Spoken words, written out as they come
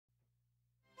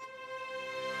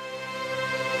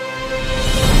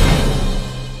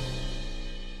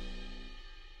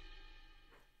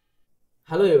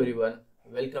Hello everyone,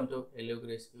 welcome to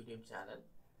Yellowgreys YouTube channel.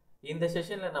 இந்த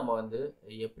செஷன்ல நம்ம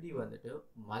எப்படி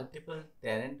மல்டிபிள்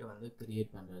டெனன்ட்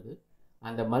கிரியேட் பண்றது,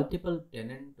 அந்த மல்டிபிள்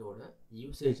டெனன்ட்டோட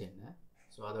யூசேஜ் என்ன,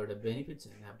 ஸோ அதோட பெனிஃபிட்ஸ்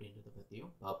என்ன அப்படின்றத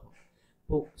பற்றியும் பார்ப்போம்.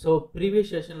 ஸோ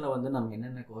ப்ரீவியஸ் செஷனில் நம்ம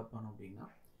என்னென்ன கவர் பண்ணோம் அப்படின்னா,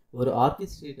 ஒரு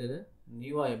ஆர்கெஸ்ட்ரேட்டரை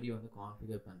நியூவாக எப்படி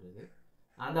கான்ஃபிகர் பண்ணுறது,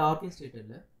 அந்த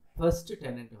ஆர்கெஸ்ட்ரேட்டரில் ஃபர்ஸ்ட்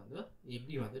டெனன்ட்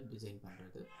எப்படி டிசைன்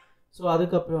பண்ணுறது, ஸோ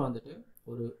அதுக்கப்புறம்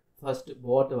ஒரு ஃபர்ஸ்ட்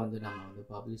பாட்டை நம்ம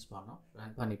பப்ளிஷ் பண்ணோம்,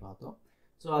 ரன் பண்ணி பார்த்தோம்.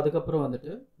 ஸோ அதுக்கப்புறம்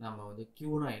நம்ம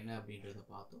க்யூனா என்ன அப்படின்றத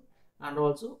பார்த்தோம். அண்ட்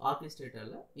ஆல்சோ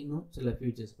ஆர்கெஸ்ட்ரேட்டரில் இன்னும் சில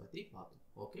ஃபியூச்சர்ஸ் பற்றி பார்த்தோம்.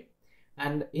 ஓகே,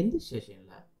 அண்ட் இந்த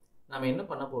செஷனில் நம்ம என்ன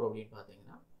பண்ண போகிறோம் அப்படின்னு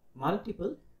பார்த்தீங்கன்னா,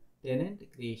 மல்டிபிள் டெனன்ட்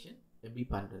க்ரியேஷன் எப்படி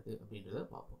பண்ணுறது அப்படின்றத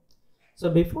பார்ப்போம்.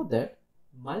 So before that,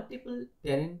 multiple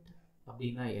tenant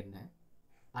அப்படின்னா என்ன,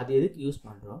 அது எதுக்கு யூஸ்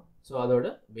பண்ணுறோம், ஸோ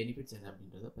அதோட பெனிஃபிட்ஸ் என்ன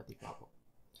அப்படின்றத பற்றி பார்ப்போம்.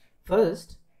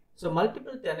 ஃபர்ஸ்ட், ஸோ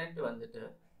மல்டிபிள் டெனன்ட்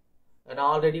நான்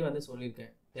ஆல்ரெடி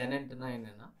சொல்லியிருக்கேன். டெனன்ட்னா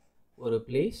என்னென்னா, ஒரு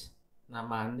பிளேஸ்,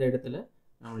 நம்ம அந்த இடத்துல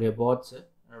நம்மளுடைய பாட்ஸு,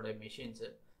 நம்மளுடைய மெஷின்ஸு,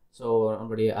 ஸோ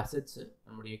நம்மளுடைய அசெட்ஸு,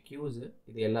 நம்மளுடைய க்யூஸு,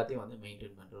 இது எல்லாத்தையும்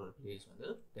மெயின்டைன் பண்ணுற ஒரு பிளேஸ்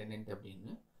டெனன்ட்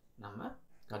அப்படின்னு நம்ம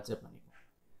கன்செப்ட் பண்ணிப்போம்.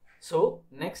 ஸோ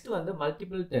நெக்ஸ்ட்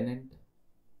மல்டிபிள் டெனன்ட்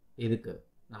இதுக்கு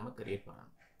நம்ம கிரியேட்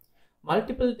பண்ணணும்.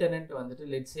 மல்டிபிள் டெனன்ட்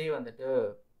லெட்ஸே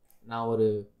நான் ஒரு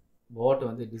பாட்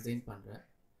டிசைன் பண்ணுறேன்.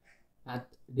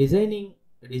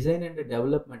 டிசைன் அண்ட்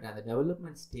டெவலப்மெண்ட், அந்த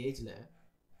டெவலப்மெண்ட் ஸ்டேஜில்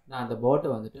நான் அந்த பாட்டை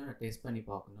நான் டெஸ்ட் பண்ணி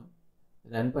பார்க்கணும்,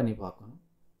 ரன் பண்ணி பார்க்கணும்.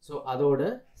 ஸோ அதோட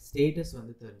ஸ்டேட்டஸ்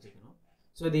தெரிஞ்சுக்கணும்.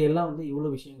 ஸோ இது எல்லாம் இவ்வளோ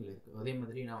விஷயங்கள் இருக்குது. அதே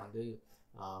மாதிரி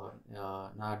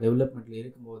நான் டெவலப்மெண்ட்டில்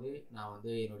இருக்கும்போது நான்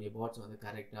என்னுடைய பாட்ஸ்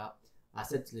கரெக்டாக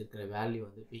அசெட்ஸில் இருக்கிற வேல்யூ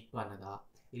பிக் பண்ணுதா,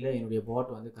 இல்லை என்னுடைய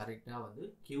பாட் கரெக்டாக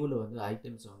க்யூவில்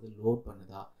ஐட்டம்ஸ் லோட்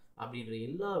பண்ணுதா அப்படின்ற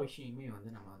எல்லா விஷயமே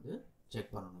நம்ம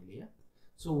செக் பண்ணணும் இல்லையா.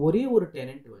 ஸோ ஒரே ஒரு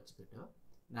டெனன்ட் வச்சுக்கிட்டு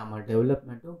நம்ம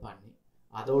டெவலப்மெண்ட்டும் பண்ணி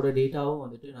அதோட டேட்டாவும்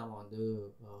நம்ம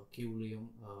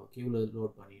க்யூவில்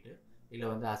லோட் பண்ணிவிட்டு, இல்லை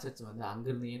அசெட்ஸ்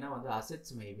அங்கேருந்து, ஏன்னா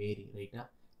அசெட்ஸ் மை வேரி ரைட்டாக.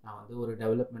 நான் ஒரு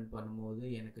டெவலப்மெண்ட்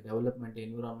பண்ணும்போது எனக்கு டெவலப்மெண்ட்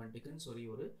என்விரான்மெண்ட்டுக்குன்னு சொல்லி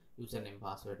ஒரு யூசர் நேம்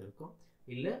பாஸ்வேர்டு இருக்கும்,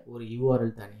 இல்லை ஒரு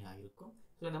யூஆர்எல் தனியாக இருக்கும்.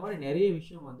 ஸோ இந்த மாதிரி நிறைய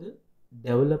விஷயம்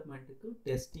டெவலப்மெண்ட்டுக்கு,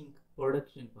 டெஸ்டிங்,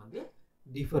 ப்ரொடக்ஷனுக்கு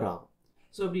டிஃபர் ஆகும்.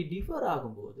 ஸோ இப்படி டிஃபர்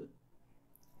ஆகும்போது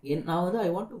நான் I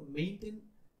want to maintain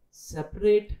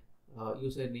separate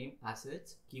user name,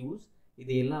 assets, கியூஸ்,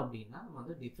 இது எல்லாம் அப்படின்னா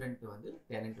நம்ம டிஃப்ரெண்ட்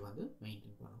டெனன்ட்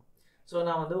மெயின்டைன் பண்ணுவோம். ஸோ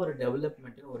நான் ஒரு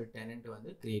டெவலப்மெண்ட்டுன்னு ஒரு டெனன்ட்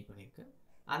க்ரியேட் பண்ணியிருக்கேன்.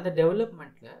 அந்த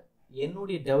டெவலப்மெண்ட்டில்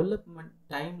என்னுடைய டெவலப்மெண்ட்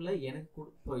டைமில்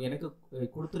எனக்கு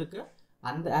கொடுத்துருக்க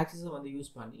அந்த ஆக்சஸை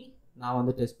யூஸ் பண்ணி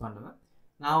நான் டெஸ்ட் பண்ணுவேன்.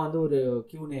 நான் ஒரு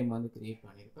கியூ நேம் க்ரியேட்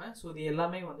பண்ணியிருப்பேன். ஸோ இது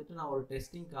எல்லாமே நான் ஒரு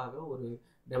டெஸ்டிங்காக ஒரு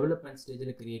டெவலப்மெண்ட்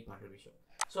ஸ்டேஜில் க்ரியேட் பண்ணுற விஷயம்.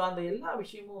 ஸோ அந்த எல்லா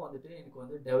விஷயமும்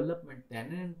எனக்கு டெவலப்மெண்ட்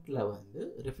டெனன்ட்டில்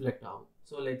ரிஃப்ளெக்ட் ஆகும்.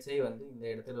 ஸோ லெட்ஸே இந்த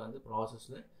இடத்துல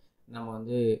ப்ராசஸில் நம்ம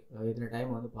எத்தனை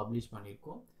டைம் பப்ளிஷ்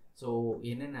பண்ணியிருக்கோம், ஸோ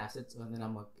என்னென்ன அசெட்ஸ்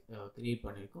நம்ம க்ரியேட்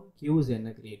பண்ணியிருக்கோம், க்யூஸ்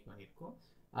என்ன க்ரியேட் பண்ணியிருக்கோம்,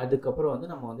 அதுக்கப்புறம்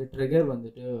நம்ம ட்ரிகர்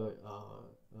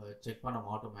செக் பண்ண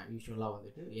மாட்டோம்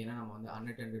யூஸ்வலாக ஏன்னா நம்ம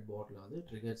அன்அட்டெண்டட் பாட்டில்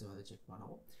ட்ரிகர்ஸ் செக்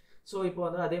பண்ணுவோம். ஸோ இப்போ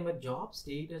அதே மாதிரி job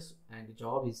status and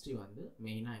job history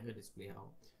மெயினாக எங்கே டிஸ்பிளே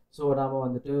ஆகும். ஸோ நம்ம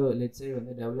லெட்ஸே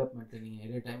டெவலப்மெண்ட்டில் நீங்கள்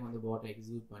நிறைய டைம் பாட்டை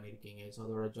எக்ஸிக்யூட் பண்ணியிருக்கீங்க. ஸோ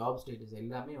அதோட ஜாப் ஸ்டேட்டஸ்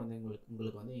எல்லாமே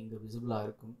உங்களுக்கு இங்கே விசிபிளாக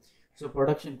இருக்கும். ஸோ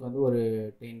ப்ரொடக்ஷனுக்கு ஒரு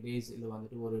 10 days இல்லை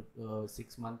ஒரு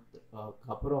 6 month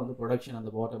அப்புறம் ப்ரொடக்ஷன்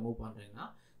அந்த பாட்டை மூவ் பண்ணுறீங்கன்னா,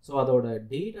 ஸோ அதோட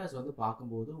டேட்டாஸ்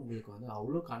பார்க்கும்போது உங்களுக்கு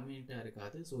அவ்வளோ கன்வீனியண்ட்டாக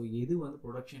இருக்காது. ஸோ எது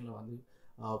ப்ரொடக்ஷனில்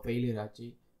ஃபெயிலியர் ஆச்சு,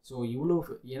 ஸோ இவ்வளோ,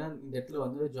 ஏன்னா இந்த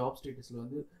இடத்துல ஜாப்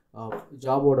ஸ்டேட்டஸில்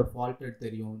ஜாபோட ஃபால்ட்டட்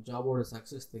தெரியும், ஜாபோட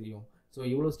சக்ஸஸ் தெரியும். ஸோ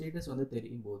இவ்வளோ ஸ்டேட்டஸ்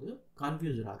தெரியும் போது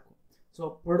கன்ஃபியூஸ்டாக இருக்கும். ஸோ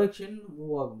ப்ரொடக்ஷன்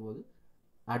மூவ் ஆகும்போது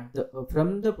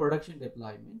from the production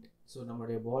deployment, so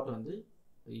நம்மளுடைய பாட்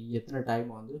எத்தனை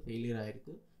டைம் ஃபெயிலியர்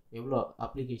ஆகிருக்கு, எவ்வளோ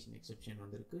அப்ளிகேஷன் எக்ஸெப்ஷன்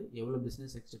வந்திருக்கு, எவ்வளோ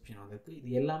பிஸ்னஸ் எக்ஸெப்ஷன் வந்திருக்கு,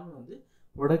 இது எல்லாமே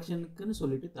ப்ரொடக்ஷனுக்குன்னு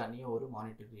சொல்லிட்டு தனியாக ஒரு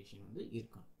மானிட்டரைசேஷன்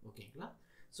இருக்கணும். ஓகேங்களா.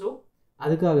 ஸோ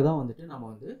அதுக்காக தான்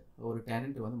நம்ம ஒரு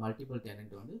டெனன்ட் மல்டிபிள்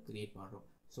டெனன்ட் க்ரியேட் பண்ணுறோம்.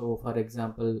 ஸோ ஃபார்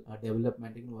எக்ஸாம்பிள்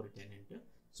டெவலப்மெண்ட்டுக்குன்னு ஒரு டெனன்ட்டு,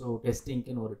 ஸோ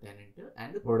டெஸ்டிங்க்குன்னு ஒரு டெனன்ட்டு,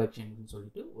 அண்ட் ப்ரொடக்ஷனுக்குன்னு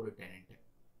சொல்லிட்டு ஒரு டெனன்ட்டு.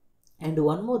 அண்ட்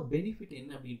ஒன் மோர் பெனிஃபிட்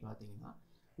என்ன அப்படின்னு பார்த்தீங்கன்னா,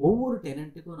 ஒவ்வொரு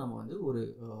டெனன்ட்டுக்கும் நம்ம ஒரு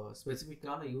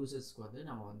ஸ்பெசிஃபிக்கான யூசர்ஸ்க்கு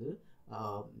நம்ம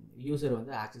யூசர்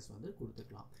ஆக்சஸ்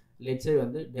கொடுத்துக்கலாம். லெட்ஸே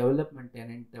டெவலப்மெண்ட்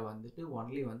டெனன்ட்டை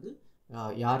ஒன்லி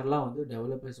யாரெல்லாம்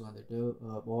டெவலப்பர்ஸ்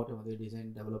பாட்டை டிசைன்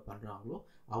டெவலப் பண்ணுறாங்களோ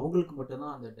அவங்களுக்கு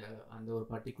மட்டும்தான் அந்த ஒரு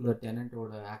பர்டிகுலர்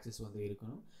டெனன்ட்டோட ஆக்சஸ்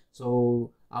இருக்கணும். ஸோ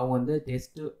அவங்க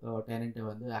டெஸ்ட்டு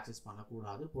டெனன்ட்டை ஆக்சஸ்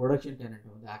பண்ணக்கூடாது, ப்ரொடக்ஷன்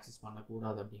டெனன்ட்டை ஆக்சஸ்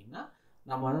பண்ணக்கூடாது. அப்படின்னா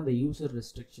நம்ம அந்த யூசர்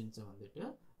ரெஸ்ட்ரிக்ஷன்ஸை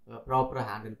ப்ராப்பராக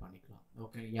ஹேண்டில் பண்ணிக்கலாம்.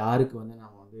 ஓகே, யாருக்கு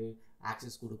நம்ம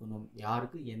ஆக்சஸ் கொடுக்கணும்,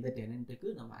 யாருக்கு எந்த டெனண்ட்டுக்கு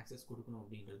நம்ம ஆக்சஸ் கொடுக்கணும்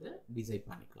அப்படின்றத டிசைட்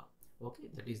பண்ணிக்கலாம். Okay,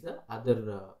 that is the other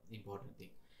important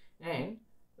thing. And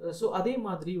so அதே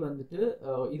மாதிரி வந்துட்டு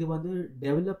இது வந்து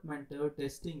டெவலப்மெண்ட்டு,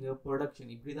 டெஸ்டிங்கு, ப்ரொடக்ஷன்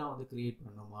இப்படி தான் வந்து க்ரியேட்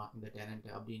பண்ணணுமா இந்த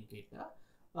டெனண்ட்டு அப்படின்னு கேட்டால்,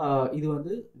 இது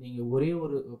வந்து நீங்கள் ஒரே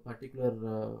ஒரு பர்டிகுலர்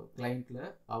கிளைண்ட்டில்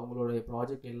அவங்களோட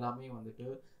ப்ராஜெக்ட் எல்லாமே வந்துட்டு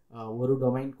ஒரு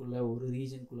டொமைன்குள்ளே ஒரு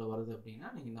ரீஜனுக்குள்ளே வருது அப்படின்னா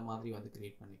நீங்கள் இந்த மாதிரி வந்து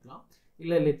க்ரியேட் பண்ணிக்கலாம்.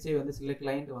 இல்லை லெட்ஸே வந்து சில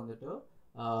கிளைண்ட் வந்துட்டு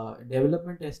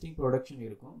டெவலப்மெண்ட், டெஸ்டிங், ப்ரொடக்ஷன்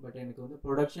இருக்கும். பட் எனக்கு வந்து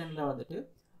ப்ரொடக்ஷனில் வந்துட்டு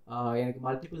எனக்கு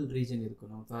மல்டிபிள் ரீஜன்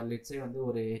இருக்கணும். ஃபார் லெட்ஸே வந்து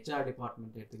ஒரு ஹெச்ஆர்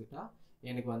டிபார்ட்மெண்ட் எடுத்துக்கிட்டால்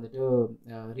எனக்கு வந்துட்டு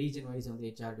ரீஜன் வைஸ் வந்து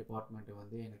ஹெச்ஆர் டிபார்ட்மெண்ட்டை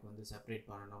வந்து எனக்கு வந்து செப்பரேட்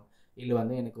பண்ணணும். இல்லை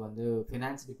வந்து எனக்கு வந்து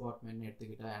ஃபினான்ஸ் டிபார்ட்மெண்ட்னு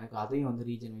எடுத்துக்கிட்டால் எனக்கு அதையும் வந்து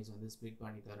ரீஜன் வைஸ் வந்து ஸ்ப்ளிட்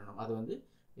பண்ணி தரணும். அது வந்து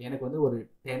எனக்கு வந்து ஒரு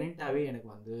டெனண்ட்டாகவே எனக்கு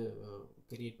வந்து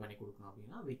கிரியேட் பண்ணி கொடுக்கணும்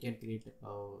அப்படின்னா we can create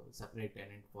separate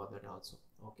tenant for that also.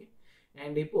 Okay,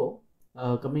 and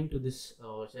இப்போது கம்மிங் டு திஸ்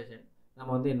செஷன் நம்ம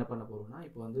வந்து என்ன பண்ண போகிறோம்னா,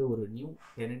 இப்போ வந்து ஒரு நியூ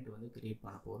டெனண்ட் வந்து கிரியேட்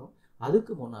பண்ண போகிறோம்.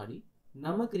 அதுக்கு முன்னாடி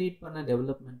நம்ம கிரியேட் பண்ண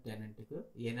டெவலப்மெண்ட் டெனண்ட்டுக்கு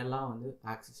என்னெல்லாம் வந்து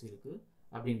ஆக்சஸ் இருக்குது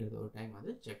அப்படின்றத ஒரு டைம்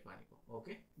வந்து செக் பண்ணிப்போம்.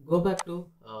 Okay, go back to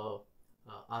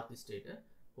Orchestrator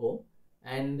home.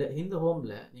 And இந்த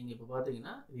ஹோமில் நீங்கள் இப்போ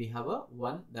பார்த்தீங்கன்னா we have a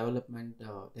one development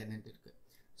tenant இருக்குது.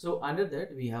 So under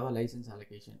that we have a license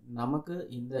allocation. நமக்கு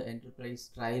இந்த என்டர்பிரைஸ்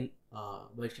ட்ரையல்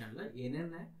வெர்ஷனில்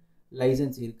என்னென்ன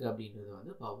லைசன்ஸ் இருக்குது அப்படின்றத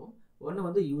வந்து பார்ப்போம். ஒன்று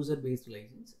வந்து யூசர் பேஸ்ட்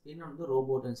லைசன்ஸ், இன்னொன்று வந்து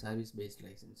robot and service paste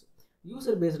licence.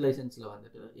 User paste லைசன்ஸில்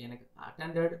வந்துட்டு எனக்கு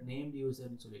அட்டெண்டட் நேம்டு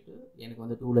யூசர்னு சொல்லிட்டு எனக்கு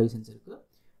வந்து 2 லைசன்ஸ் இருக்குது.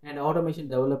 And automation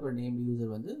developer named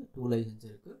user வந்து 2 லைசன்ஸ்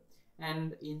இருக்குது.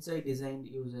 And inside design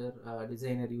user,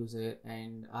 designer user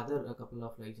and other couple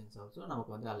of licence also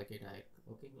நமக்கு வந்து அலோகேட் ஆகிருக்கு.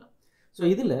 ஓகேங்களா? ஸோ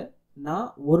இதில் நான்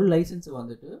ஒரு லைசன்ஸை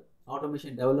வந்துட்டு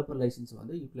ஆட்டோமேஷன் டெவலப்பர் லைசன்ஸ்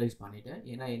வந்து யூட்டிலைஸ் பண்ணிட்டேன்.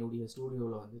 ஏன்னா என்னுடைய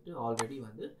ஸ்டூடியோவில் வந்துட்டு ஆல்ரெடி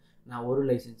வந்து நான் ஒரு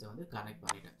லைசன்ஸை வந்து கனெக்ட்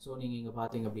பண்ணிட்டேன். ஸோ நீங்கள் இங்கே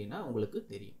பார்த்தீங்க அப்படின்னா உங்களுக்கு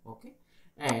தெரியும். ஓகே,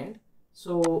 அண்ட்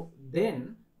ஸோ தென்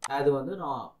அது வந்து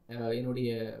நான் என்னுடைய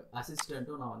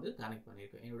அசிஸ்டண்ட்டும் நான் வந்து கனெக்ட்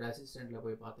பண்ணியிருக்கேன். என்னோடய அசிஸ்டண்ட்டில்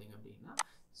போய் பார்த்தீங்க அப்படின்னா,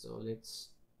 so let's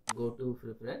go to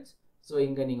preference. So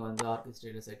இங்கே நீங்கள் வந்து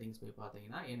ஆர்கெஸ்ட்ரேட்டர் செட்டிங்ஸ் போய்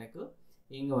பார்த்தீங்கன்னா எனக்கு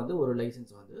இங்கே வந்து ஒரு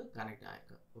லைசன்ஸ் வந்து கனெக்ட்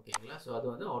ஆகிருக்கு. ஓகேங்களா? ஸோ அது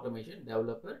வந்து automation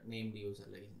developer named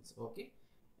user licence. Okay,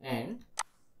 and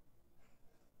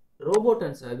robot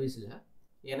and சர்வீஸில்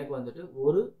எனக்கு வந்துட்டு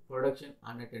ஒரு ப்ரொடக்ஷன்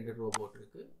அன்அட்டெண்டட் ரோபோட்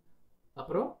இருக்குது.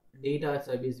 அப்புறம் data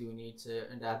service units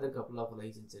and other couple of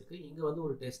licence இருக்குது. இங்கே வந்து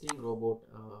ஒரு டெஸ்டிங் ரோபோட்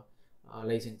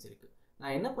லைசன்ஸ் இருக்குது.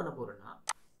 நான் என்ன பண்ண போகிறேன்னா,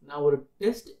 நான் ஒரு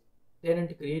டெஸ்ட்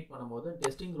டெனண்ட் கிரியேட் பண்ணும்போது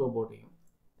testing ரோபோட்டையும்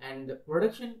and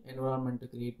production environment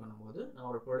create பண்ணும்போது நான்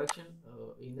ஒரு ப்ரொடக்ஷன்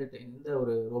இந்த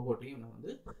ஒரு ரோபோட்டையும் நான்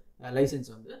வந்து லைசன்ஸ்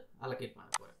வந்து அலோகேட் பண்ண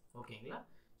போகிறேன். ஓகேங்களா?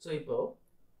 ஸோ இப்போது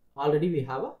already we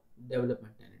have a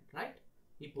development tenant, right?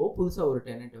 இப்போது புதுசாக ஒரு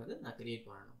டெனண்ட் வந்து நான் கிரியேட்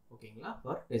பண்ணணும். ஓகேங்களா?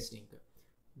 For டெஸ்டிங்க்கு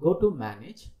go to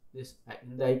manage this,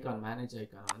 இந்த ஐக்கான் மேனேஜ்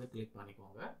ஐக்கானை வந்து கிளிக்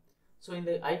பண்ணிக்கோங்க. ஸோ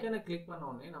இந்த ஐக்கானை கிளிக் பண்ண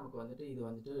உடனே நமக்கு வந்துட்டு இது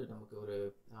வந்துட்டு நமக்கு ஒரு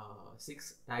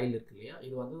 6 டைல் இருக்கு இல்லையா?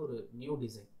 இது வந்து ஒரு நியூ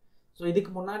டிசைன். ஸோ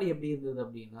இதுக்கு முன்னாடி எப்படி இருந்தது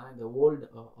அப்படின்னா, இந்த ஓல்டு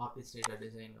ஆர்கெஸ்ட்ரேட்டர்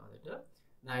டிசைன் வந்துட்டு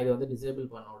நான் இதை வந்து டிசேபிள்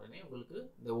பண்ண உடனே உங்களுக்கு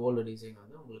இந்த ஓல்டு டிசைன்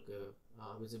வந்து உங்களுக்கு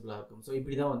விசிபிளாக இருக்கும். ஸோ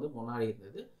இப்படி தான் வந்து முன்னாடி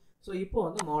இருந்தது. ஸோ இப்போ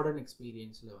வந்து மாடர்ன்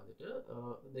எக்ஸ்பீரியன்ஸில் வந்துட்டு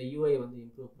இந்த யூஐ வந்து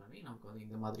இம்ப்ரூவ் பண்ணி நமக்கு வந்து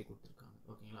இந்த மாதிரி கொடுத்துருக்காங்க.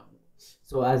 ஓகேங்களா?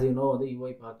 ஸோ ஆஸ் யூ நோ வந்து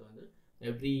UiPath வந்து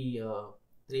எவ்ரி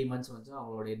 3 months வந்து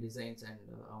அவங்களுடைய டிசைன்ஸ் அண்ட்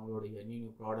அவங்களுடைய நியூ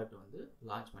ப்ராடக்ட் வந்து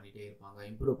லான்ச் பண்ணிகிட்டே இருப்பாங்க,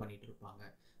 இம்ப்ரூவ் பண்ணிகிட்டு இருப்பாங்க.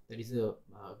 That is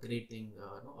a great thing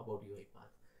know about UiPath.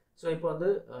 So இப்போ வந்து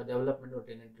டெவலப்மெண்ட் ஒரு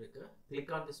டெனண்ட் இருக்குது.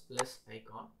 Click on this plus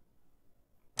icon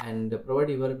and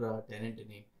provide your tenant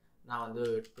name. நான் வந்து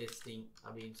டெஸ்டிங்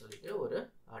அப்படின்னு சொல்லிட்டு ஒரு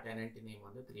டெனண்ட் நேம்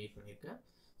வந்து க்ரியேட் பண்ணியிருக்கேன்.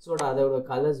 ஸோ அதோட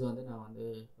கலர்ஸ் வந்து நான் வந்து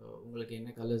உங்களுக்கு என்ன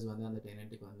கலர்ஸ் வந்து அந்த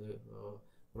டெனண்ட்டுக்கு வந்து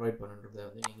ப்ரொவைட் பண்ணுன்றதை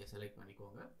வந்து நீங்கள் செலக்ட்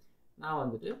பண்ணிக்கோங்க. நான்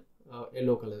வந்துட்டு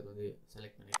எல்லோ கலர் வந்து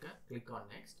செலக்ட் பண்ணியிருக்கேன். Click on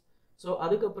next. ஸோ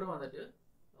அதுக்கப்புறம் வந்துட்டு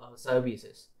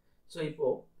சர்வீசஸ். ஸோ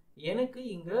இப்போது எனக்கு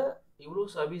இங்கே இவ்வளோ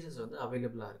சர்வீசஸ் வந்து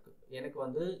அவைலபிளாக இருக்குது. எனக்கு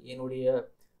வந்து என்னுடைய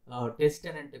டெஸ்ட்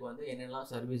டெனண்ட்டுக்கு வந்து என்னெல்லாம்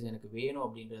சர்வீஸ் எனக்கு வேணும்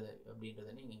அப்படின்றத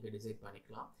நீங்கள் இங்கே டிசைட்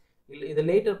பண்ணிக்கலாம். இல்லை இது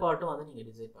லேட்டர் பார்ட்டும் வந்து நீங்கள்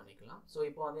டிசைட் பண்ணிக்கலாம். ஸோ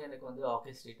இப்போ வந்து எனக்கு வந்து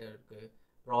ஆர்கெஸ்ட்ரேட்டர் இருக்குது,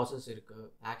 ப்ராசஸ் இருக்குது,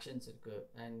 ஆக்ஷன்ஸ் இருக்குது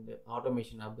அண்ட்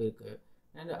ஆட்டோமேஷன் ஹப் இருக்குது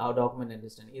அண்ட் டாக்குமெண்ட்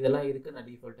அண்டர்ஸ்டாண்ட் இதெல்லாம் இருக்குது. நான்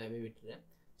டிஃபால்ட்டாகவே விட்டுறேன்.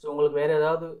 ஸோ உங்களுக்கு வேறு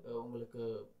ஏதாவது உங்களுக்கு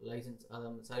லைசன்ஸ்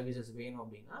அதாவது சர்வீசஸ் வேணும்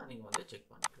அப்படின்னா நீங்கள் வந்து செக்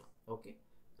பண்ணிக்கலாம். Okay,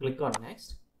 click on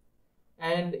next.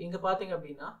 And இங்கே பார்த்தீங்க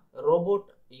அப்படின்னா ரோபோட்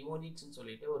யூனிட்ஸ்ன்னு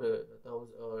சொல்லிட்டு ஒரு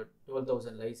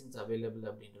 12,000 லைசன்ஸ் அவைலபிள்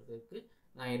அப்படின்றது இருக்குது.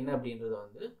 நான் என்ன அப்படின்றத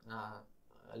வந்து நான்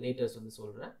லேட்டர்ஸ் வந்து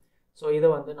சொல்கிறேன். ஸோ இதை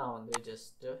வந்து நான் வந்து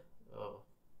just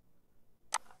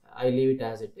I leave it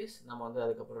as it is. நம்ம வந்து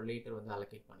அதுக்கப்புறம் லேட்டர் வந்து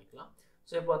அலோகேட் பண்ணிக்கலாம்.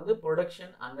 ஸோ இப்போ வந்து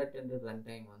ப்ரொடக்ஷன் அன்அட்டெண்டட் ரன்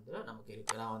டைம் வந்து நமக்கு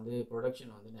இருக்குது. நான் வந்து ப்ரொடக்ஷன்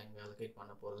வந்து நாங்கள் அலோகேட்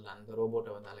பண்ண போகிறதில்ல, அந்த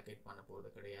ரோபோட்டை வந்து அலோகேட் பண்ண போகிறது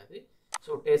கிடையாது.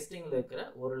 ஸோ டெஸ்டிங்கில் இருக்கிற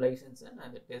ஒரு லைசன்ஸை நான்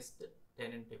இந்த டெஸ்ட்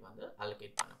டெனண்ட்டுக்கு வந்து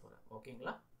அலோகேட் பண்ண போகிறேன்.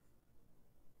 ஓகேங்களா?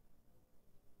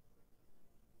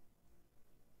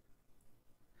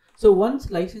 ஸோ ஒன்ஸ்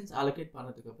லைசன்ஸ் அலோகேட்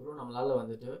பண்ணதுக்கப்புறம் நம்மளால்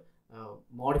வந்துட்டு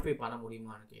மாடிஃபை பண்ண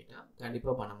முடியுமான்னு கேட்டால்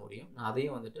கண்டிப்பாக பண்ண முடியும். நான்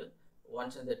அதையும் வந்துட்டு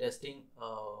ஒன்ஸ் இந்த டெஸ்டிங்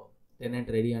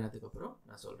டெனண்ட் ரெடி ஆனதுக்கப்புறம்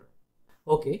நான் சொல்கிறேன்.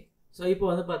 ஓகே, ஸோ இப்போ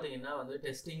வந்து பார்த்தீங்கன்னா வந்து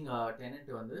டெஸ்டிங் டெனண்ட்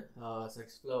வந்து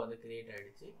சக்ஸஸ்ஃபுல்லாக வந்து க்ரியேட்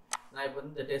ஆகிடுச்சு. நான் இப்போ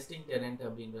வந்து இந்த டெஸ்டிங் டெனண்ட்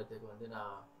அப்படின்றதுக்கு வந்து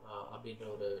நான் அப்படின்ற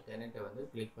ஒரு டெனண்ட்டை வந்து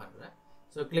கிளிக் பண்ணுறேன்.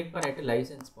 ஸோ கிளிக் பண்ணிவிட்டு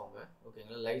லைசன்ஸ் போங்க.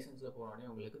 ஓகேங்களா? லைசன்ஸில் போனோடனே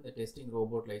உங்களுக்கு இந்த டெஸ்டிங்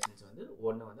ரோபோட் லைசன்ஸ் வந்து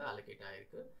ஒன்று வந்து அலோகேட்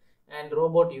ஆகிருக்கு. அண்ட்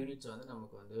ரோபோட் யூனிட்ஸ் வந்து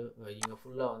நமக்கு வந்து இங்கே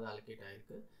ஃபுல்லாக வந்து அலோகேட்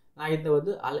ஆகிருக்கு. நான் இதை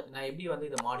வந்து நான் எப்படி வந்து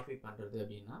இதை மாடிஃபை பண்ணுறது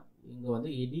அப்படின்னா, இங்கே வந்து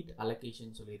எடிட்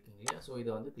அலோகேஷன் சொல்லியிருக்கீங்க இல்லையா? ஸோ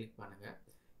இதை வந்து கிளிக் பண்ணுங்கள்.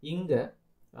 இங்கே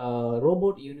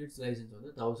ரோபோட் யூனிட்ஸ் லைசன்ஸ்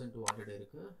வந்து 1200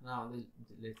 இருக்குது. நான் வந்து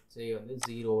லெட்ஸ் சே வந்து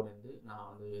 0லேருந்து நான்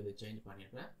வந்து இது சேஞ்ச்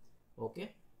பண்ணிடுறேன். Okay,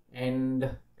 and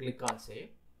click on save.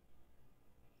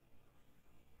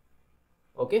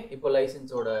 Okay, இப்போ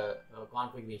லைசன்ஸோட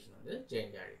கான்ஃபிகரேஷன் வந்து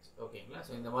சேஞ்ச் ஆகிடுச்சு. ஓகேங்களா?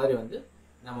 ஸோ இந்த மாதிரி வந்து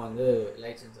நம்ம வந்து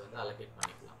லைசன்ஸ் வந்து அலோகேட்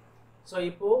பண்ணிக்கலாம். ஸோ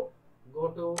இப்போது go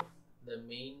to the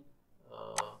main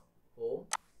home,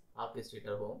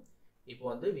 Orchestrator home. இப்போ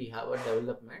வந்து we have a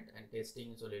development and testing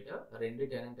சொல்லிட்டு ரெண்டு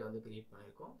டெனண்ட் வந்து கிரியேட்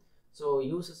பண்ணியிருக்கோம். ஸோ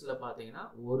யூசஸில் பார்த்தீங்கன்னா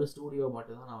ஒரு ஸ்டூடியோ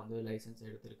மட்டும் தான் நான் வந்து லைசன்ஸ்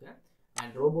எடுத்திருக்கேன்.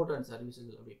 அண்ட் ரோபோட் அண்ட்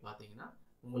சர்வீசஸ் அப்படி பார்த்தீங்கன்னா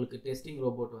உங்களுக்கு டெஸ்டிங்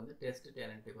ரோபோட் வந்து டெஸ்ட்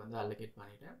டெனண்ட்டுக்கு வந்து அலோகேட்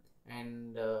பண்ணிட்டேன்.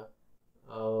 And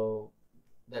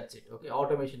that's it. Okay,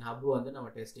 automation hub வந்து நம்ம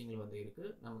டெஸ்டிங்கில் வந்து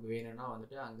இருக்குது. நமக்கு வேணும்னா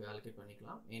வந்துட்டு அங்கே அலோகேட்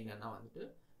பண்ணிக்கலாம், வேணும்னா வந்துட்டு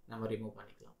நம்ம ரிமூவ்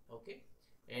பண்ணிக்கலாம். Okay,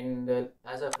 and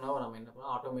as of now நம்ம என்ன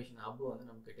பண்ணலாம், ஆட்டோமேஷன் ஹப் வந்து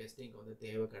நமக்கு டெஸ்டிங் வந்து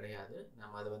தேவை கிடையாது.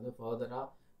 நம்ம அதை வந்து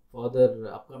ஃபர்தர்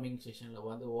அப்கமிங் செஷனில்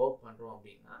வந்து ஒர்க் பண்ணுறோம்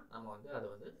அப்படின்னா நம்ம வந்து அதை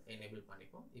வந்து எனேபிள்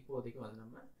பண்ணிப்போம். இப்போதைக்கு வந்து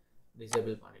நம்ம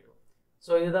டிசேபிள் பண்ணிடுவோம்.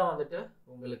 ஸோ இதுதான் வந்துட்டு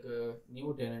உங்களுக்கு நியூ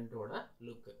டெனண்ட்டோட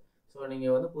லுக்கு. ஸோ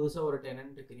நீங்கள் வந்து புதுசாக ஒரு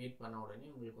டெனண்ட் கிரியேட் பண்ண உடனே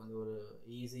உங்களுக்கு வந்து ஒரு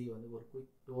ஈஸி வந்து ஒரு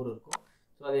குயிக் டூர் இருக்கும்.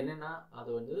 ஸோ அது என்னென்னா அது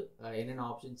வந்து என்னென்ன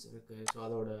ஆப்ஷன்ஸ் இருக்குது, ஸோ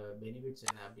அதோட பெனிஃபிட்ஸ்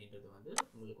என்ன அப்படின்றது வந்து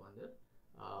உங்களுக்கு வந்து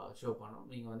ஷோ பண்ணும்.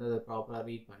 நீங்கள் வந்து அதை ப்ராப்பராக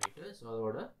ரீட் பண்ணிவிட்டு ஸோ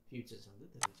அதோட ஃபியூச்சர்ஸ் வந்து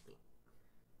தெரிஞ்சுக்கலாம்.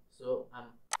 So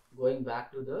I'm going back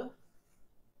to the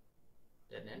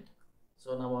tenant. So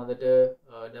நம்ம வந்துட்டு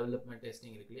டெவலப்மெண்ட்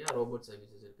டெஸ்டிங் இருக்கு இல்லையா, ரோபோட்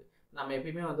சர்வீசஸ் இருக்குது. நம்ம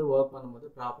எப்பயுமே வந்து ஒர்க் பண்ணும்போது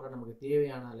ப்ராப்பராக நமக்கு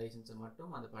தேவையான லைசன்ஸை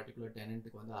மட்டும் அந்த பர்டிகுலர்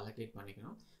டெனண்ட்டுக்கு வந்து அலோகேட்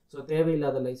பண்ணிக்கணும். ஸோ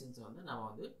தேவையில்லாத லைசன்ஸை வந்து நம்ம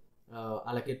வந்து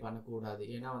அலோகேட் பண்ணக்கூடாது.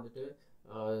 ஏன்னா வந்துட்டு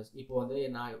இப்போ வந்து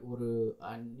நான் ஒரு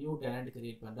நியூ டெனண்ட்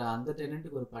கிரியேட் பண்ணுறேன், அந்த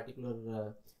டெனண்ட்டுக்கு ஒரு பர்டிகுலர்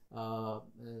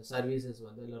சர்வீசஸ்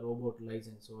வந்து இல்லை ரோபோட்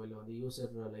லைசன்ஸோ இல்லை வந்து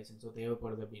யூசர் லைசன்ஸோ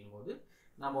தேவைப்படுது அப்படின்னும் போது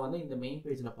நம்ம வந்து இந்த மெயின்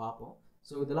பேஜில் பார்ப்போம்.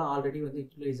 ஸோ இதெல்லாம் ஆல்ரெடி வந்து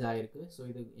யூட்டிலைஸ் ஆகிருக்கு. ஸோ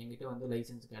இது எங்கிட்ட வந்து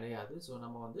லைசன்ஸ் கிடையாது. ஸோ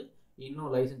நம்ம வந்து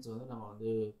இன்னும் லைசன்ஸ் வந்து நம்ம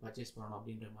வந்து பர்ச்சேஸ் பண்ணணும்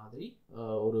அப்படின்ற மாதிரி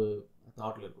ஒரு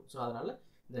தாட்டில் இருக்கும். ஸோ அதனால்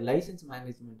இந்த லைசன்ஸ்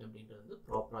மேனேஜ்மெண்ட் அப்படின்றது வந்து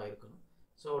ப்ராப்பராக இருக்கணும்.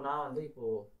 ஸோ நான் வந்து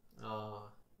இப்போது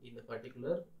இந்த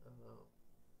பர்டிகுலர்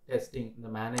டெஸ்டிங் இந்த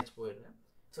மேனேஜ் போயிடுறேன்.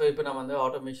 ஸோ இப்போ நான் வந்து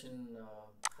ஆட்டோமேஷன்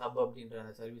ஹப் அப்படின்ற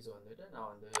அந்த சர்வீஸை வந்துட்டு நான்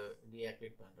வந்து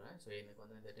டீஆக்டிவேட் பண்ணுறேன். ஸோ எனக்கு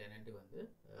வந்து இந்த டெனண்ட்டு வந்து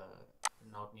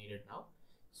நாட் நீடட் நவ்.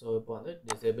 ஸோ இப்போ வந்து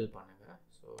டிசேபிள் பண்ணுங்கள்.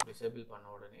 ஸோ டிசேபிள் பண்ண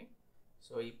உடனே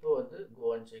ஸோ இப்போ வந்து go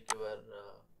and check your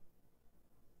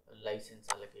licence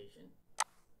allocation.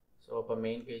 So இப்போ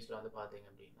மெயின் பேஜில் வந்து பார்த்தீங்க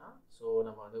அப்படின்னா ஸோ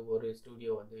நம்ம வந்து ஒரு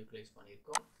ஸ்டூடியோ வந்து யூட்டிலைஸ்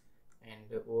பண்ணியிருக்கோம்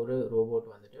அண்ட் ஒரு ரோபோட்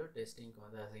வந்துட்டு டெஸ்டிங்க்கு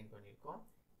வந்து அசைன் பண்ணியிருக்கோம்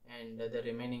அண்ட் த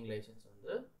ரிமைனிங் லைசன்ஸ்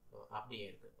வந்து அப்படியே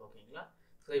இருக்குது. ஓகேங்களா?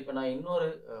 ஸோ இப்போ நான் இன்னொரு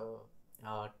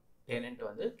டெனண்ட்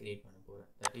வந்து கிரியேட் பண்ண போகிறேன்.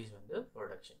 தட் இஸ் வந்து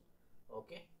production.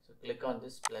 Okay, so click on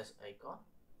this plus icon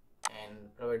and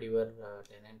provide your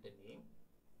tenant name.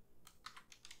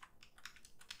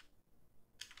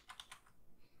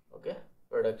 Okay,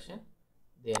 production,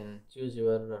 then choose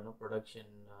your production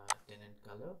tenant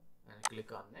color and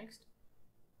click on next.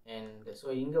 And so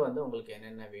இங்க வந்து உங்களுக்கு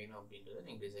என்னென்ன வேணும் அப்படின்றத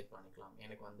நீங்கள் டிசைட் பண்ணிக்கலாம்.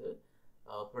 எனக்கு வந்து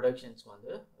ப்ரொடக்ஷன்ஸ்க்கு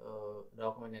வந்து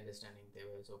டாக்குமெண்ட் அண்டர்ஸ்டாண்டிங்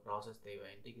தேவை, ஸோ ப்ராசஸ் தேவை,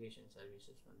 இன்டிகிரேஷன்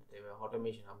சர்வீசஸ் வந்து தேவை,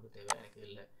 ஆட்டோமேஷன் ஹப் தேவை, எனக்கு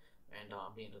இல்லை வேண்டாம்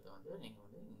அப்படின்றத வந்து நீங்கள்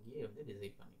வந்து இங்கேயே வந்து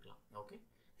டிசைட் பண்ணிக்கலாம். Okay,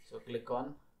 so click on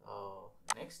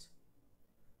next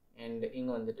and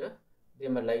இங்கே வந்துட்டு இதே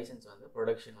மாதிரி லைசன்ஸ் வந்து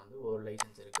ப்ரொடக்ஷன் வந்து ஒரு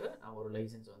லைசன்ஸ் இருக்குது, நான் ஒரு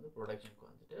லைசன்ஸ் வந்து ப்ரொடக்ஷனுக்கு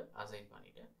வந்துட்டு அசைன்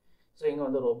பண்ணிட்டேன். ஸோ இங்கே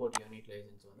வந்து ரோபோட் யூனிட்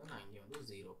லைசன்ஸ் வந்து நான் இங்கே வந்து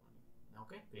 0 பண்ணிட்டேன்.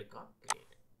 Okay, click on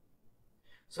create.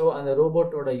 So அந்த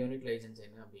ரோபோட்டோட யூனிட் லைசன்ஸ்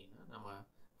என்ன அப்படின்னா நம்ம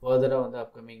ஃபர்தராக வந்து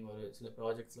அப்கமிங் ஒரு சில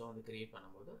ப்ராஜெக்ட்ஸ்லாம் வந்து கிரியேட்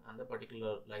பண்ணும்போது அந்த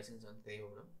பர்டிகுலர் லைசன்ஸ் வந்து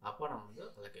தேவைப்படும், அப்போ நம்ம வந்து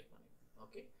அலோகேட் பண்ணிக்கலாம்.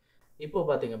 ஓகே, இப்போ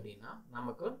பார்த்தீங்க அப்படின்னா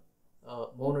நமக்கு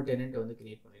 3 டெனண்ட் வந்து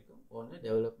கிரியேட் பண்ணியிருக்கோம். ஒன்று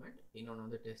டெவலப்மெண்ட், இன்னொன்று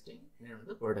வந்து டெஸ்டிங், இன்னொன்று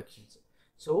வந்து ப்ரொடக்ஷன்ஸ்.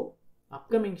 ஸோ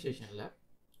அப்கமிங் செஷனில்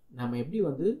நம்ம எப்படி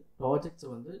வந்து ப்ராஜெக்ட்ஸை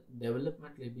வந்து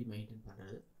டெவலப்மெண்ட்டில் எப்படி மெயின்டைன்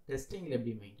பண்ணுறது, டெஸ்டிங்கில்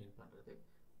எப்படி மெயின்டைன் பண்ணுறது,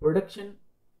 ப்ரொடக்ஷன்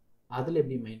அதில்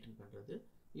எப்படி மெயின்டைன் பண்ணுறது,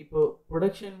 இப்போது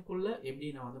ப்ரொடக்ஷனுக்குள்ளே எப்படி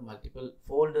நான் வந்து மல்டிபிள்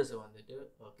ஃபோல்டர்ஸை வந்துட்டு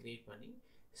க்ரியேட் பண்ணி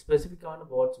ஸ்பெசிஃபிக்கான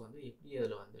பாட்ஸ் வந்து எப்படி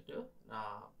அதில் வந்துட்டு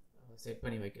நான் செட்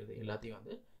பண்ணி வைக்கிறது எல்லாத்தையும்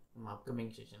வந்து நம்ம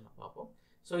அப்கமிங் செஷனில் பார்ப்போம்.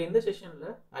 ஸோ இந்த செஷனில்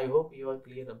I hope you are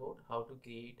clear about how to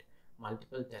create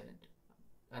multiple tenant,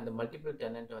 அந்த மல்டிபிள்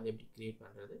டெனண்ட் வந்து எப்படி க்ரியேட்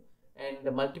பண்ணுறது, அண்ட்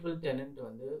மல்டிபிள் டெனண்ட்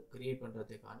வந்து க்ரியேட்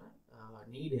பண்ணுறதுக்கான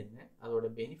நீட் என்ன, அதோட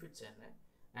பெனிஃபிட்ஸ் என்ன,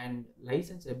 அண்ட்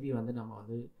லைசன்ஸ் எப்படி வந்து நம்ம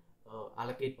வந்து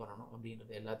அலோகேட் பண்ணணும்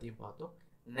அப்படின்றது எல்லாத்தையும் பார்த்தோம்.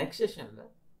 நெக்ஸ்ட் செஷனில்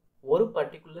ஒரு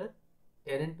பர்டிகுலர்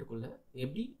டெனண்ட்டுக்குள்ளே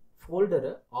எப்படி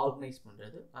ஃபோல்டரை ஆர்கனைஸ்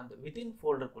பண்ணுறது, அந்த வித்தின்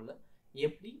ஃபோல்டருக்குள்ளே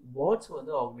எப்படி பாட்ஸ்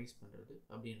வந்து ஆர்கனைஸ் பண்ணுறது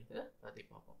அப்படின்றத பற்றி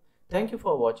பார்ப்போம். தேங்க்யூ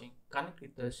ஃபார் வாட்சிங். Connect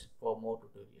with us for more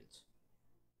tutorials.